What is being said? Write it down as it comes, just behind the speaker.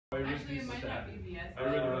Actually, it might not be BS.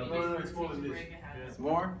 No, it's more than this. It's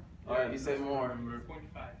more? All right, you say more. 0.5.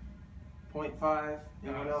 0.5.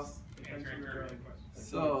 Anyone else?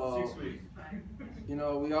 So, 6 weeks. you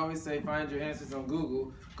know, we always say find your answers on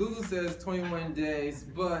Google. Google says 21 days,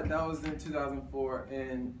 but that was in 2004,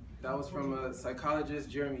 and that was from a psychologist,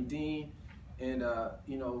 Jeremy Dean, and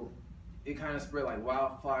you know, it kind of spread like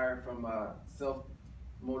wildfire from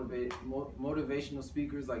motivational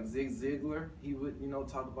speakers like Zig Ziglar. He would, you know,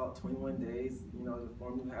 talk about 21 days, you know, to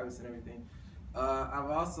form new habits and everything.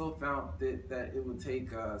 I've also found that it would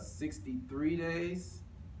take 63 days,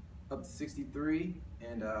 up to 63,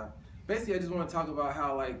 and basically I just want to talk about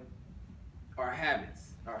how, like, our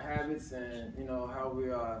habits and, you know, how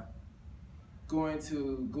we are going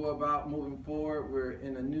to go about moving forward. We're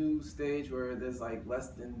in a new stage where there's like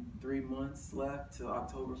less than 3 months left till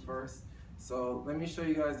October 1st. So let me show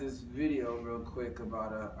you guys this video real quick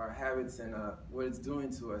about our habits and what it's doing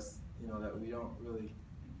to us, you know, that we don't really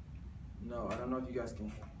know. I don't know if you guys can.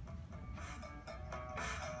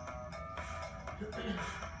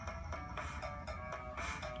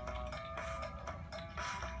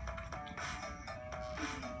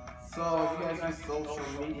 So you guys use social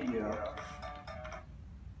media.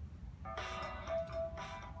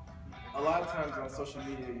 A lot of times on social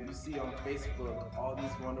media, you see on Facebook all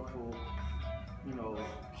these wonderful, you know,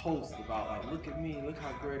 posts about like, look at me, look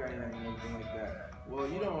how great I am, and everything like that. Well,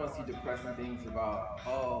 you don't want to see depressing things about,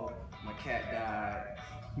 oh, my cat died,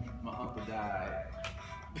 my uncle died,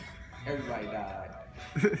 everybody died.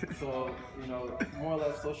 So, you know, more or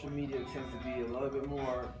less social media tends to be a little bit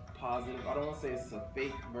more positive. I don't want to say it's a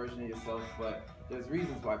fake version of yourself, but there's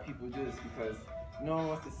reasons why people do this, because no one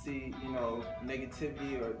wants to see, you know,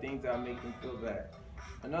 negativity or things that make them feel bad.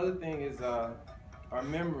 Another thing is our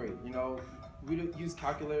memory. You know, we don't use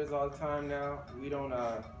calculators all the time now. We don't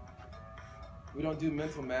do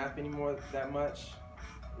mental math anymore that much.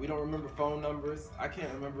 We don't remember phone numbers. I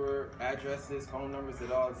can't remember addresses, phone numbers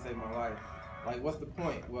at all to save my life. Like, what's the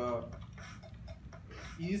point? Well,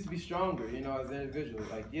 you used to be stronger, you know, as an individual.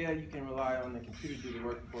 Like, yeah, you can rely on the computer to do the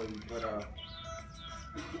work for you, but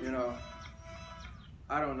you know,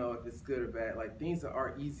 I don't know if it's good or bad. Like, things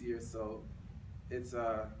are easier, so it's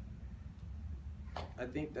I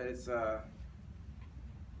think that it's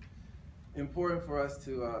important for us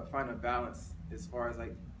to find a balance as far as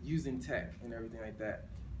like using tech and everything like that.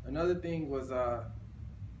 Another thing was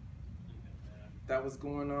that was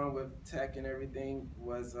going on with tech and everything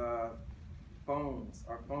was phones.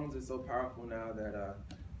 Our phones are so powerful now that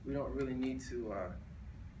we don't really need to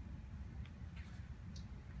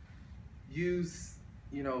use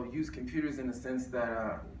computers in the sense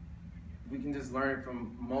that we can just learn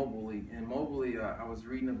from mobily. And mobily, I was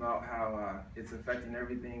reading about how it's affecting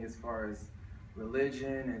everything as far as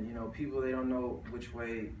religion and, you know, people, they don't know which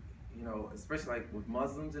way, you know, especially like with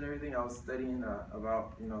Muslims and everything. I was studying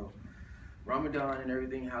about, you know, Ramadan and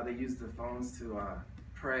everything, how they use the phones to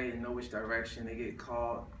pray and know which direction they get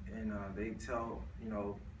called, and they tell, you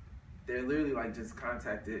know, they're literally like just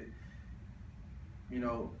contacted, you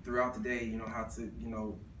know, throughout the day, you know, how to, you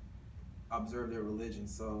know, observe their religion.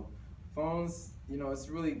 So phones, you know, it's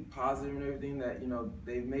really positive and everything that, you know,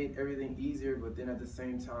 they've made everything easier, but then at the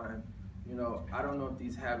same time, you know, I don't know if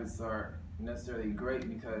these habits are necessarily great,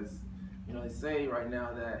 because, you know, they say right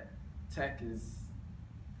now that tech is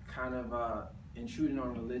kind of intruding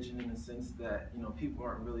on religion in the sense that, you know, people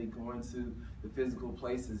aren't really going to the physical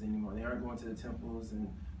places anymore. They aren't going to the temples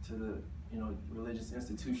and to the, you know, religious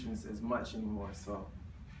institutions as much anymore. So,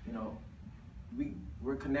 you know,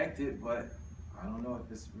 we're connected, but I don't know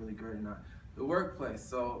if it's really great or not. The workplace.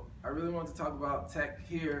 So I really want to talk about tech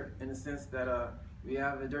here in the sense that we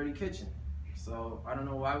have a dirty kitchen. So I don't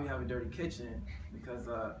know why we have a dirty kitchen, because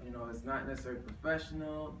you know, it's not necessarily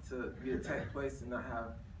professional to be a tech place and not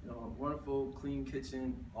have, you know, a wonderful clean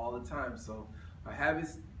kitchen all the time. So our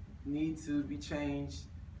habits need to be changed.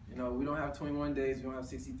 You know, we don't have 21 days, we don't have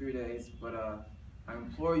 63 days, but I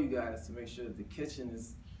implore you guys to make sure that the kitchen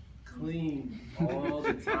is clean all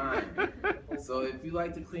the time. So if you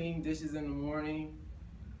like to clean dishes in the morning,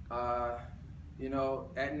 you know,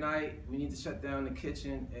 at night we need to shut down the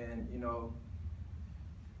kitchen, and, you know,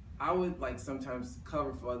 I would like sometimes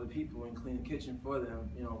cover for other people and clean the kitchen for them,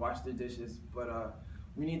 you know, wash their dishes, but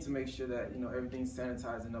we need to make sure that, you know, everything's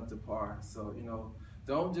sanitized and up to par. So, you know,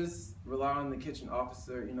 don't just rely on the kitchen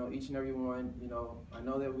officer, you know, each and every one. You know, I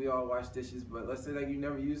know that we all wash dishes, but let's say that you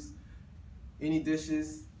never use any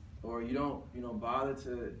dishes, or you don't, you know, bother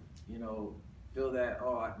to, you know, feel that,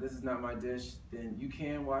 oh, this is not my dish, then you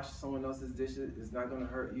can wash someone else's dishes. It's not going to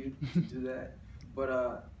hurt you to do that.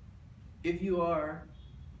 But if you are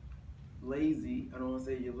lazy, I don't want to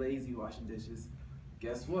say you're lazy washing dishes,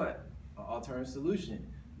 guess what? An alternative solution.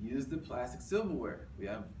 Use the plastic silverware. We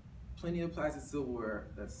have plenty of plastic silverware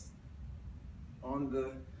that's on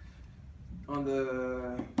the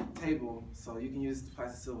table, so you can use the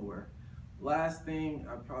plastic silverware. Last thing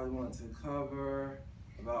I probably want to cover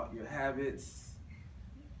about your habits.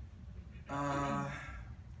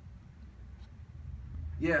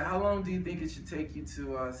 Yeah, how long do you think it should take you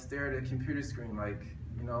to stare at a computer screen? Like,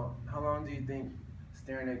 you know, how long do you think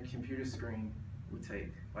staring at a computer screen would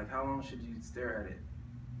take? Like, how long should you stare at it?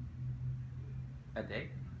 A day?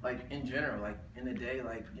 Like, in general, like, in a day,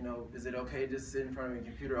 like, you know, is it okay to just sit in front of a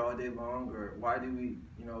computer all day long? Or why do we,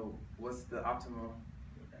 you know, what's the optimal?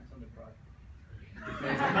 Depends on the product.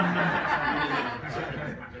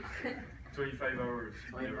 25 hours.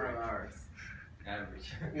 25 hours.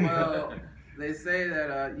 Average. Well, they say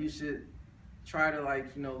that you should try to,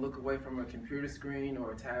 like, you know, look away from a computer screen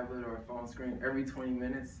or a tablet or a phone screen every 20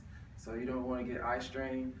 minutes, so you don't want to get eye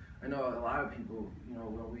strain. I know a lot of people, you know,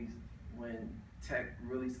 when tech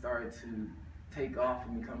really started to take off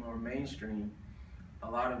and become more mainstream, a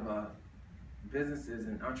lot of businesses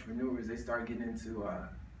and entrepreneurs, they started getting into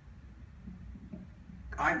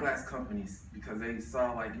eyeglass companies because they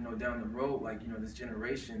saw, like, you know, down the road, like, you know, this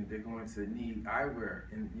generation, they're going to need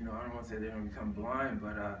eyewear. And, you know, I don't want to say they're going to become blind,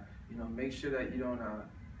 but, you know, make sure that you don't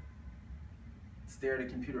stare at a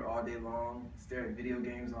computer all day long, stare at video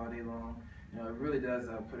games all day long. You know, it really does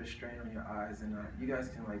put a strain on your eyes, and you guys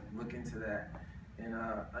can, like, look into that. And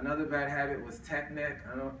another bad habit was tech neck.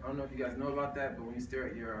 I don't know if you guys know about that, but when you stare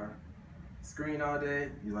at your screen all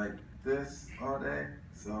day, you like this all day,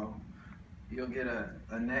 so you'll get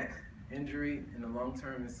a neck injury in the long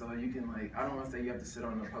term. And so you can, like, I don't want to say you have to sit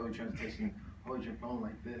on the public transportation, hold your phone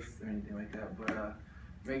like this or anything like that, but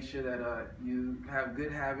make sure that you have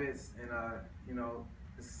good habits, and you know,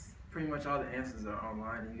 it's pretty much all the answers are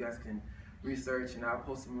online, and you guys can research, and I'll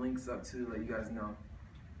post some links up to let you guys know.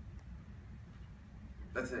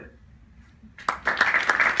 That's it.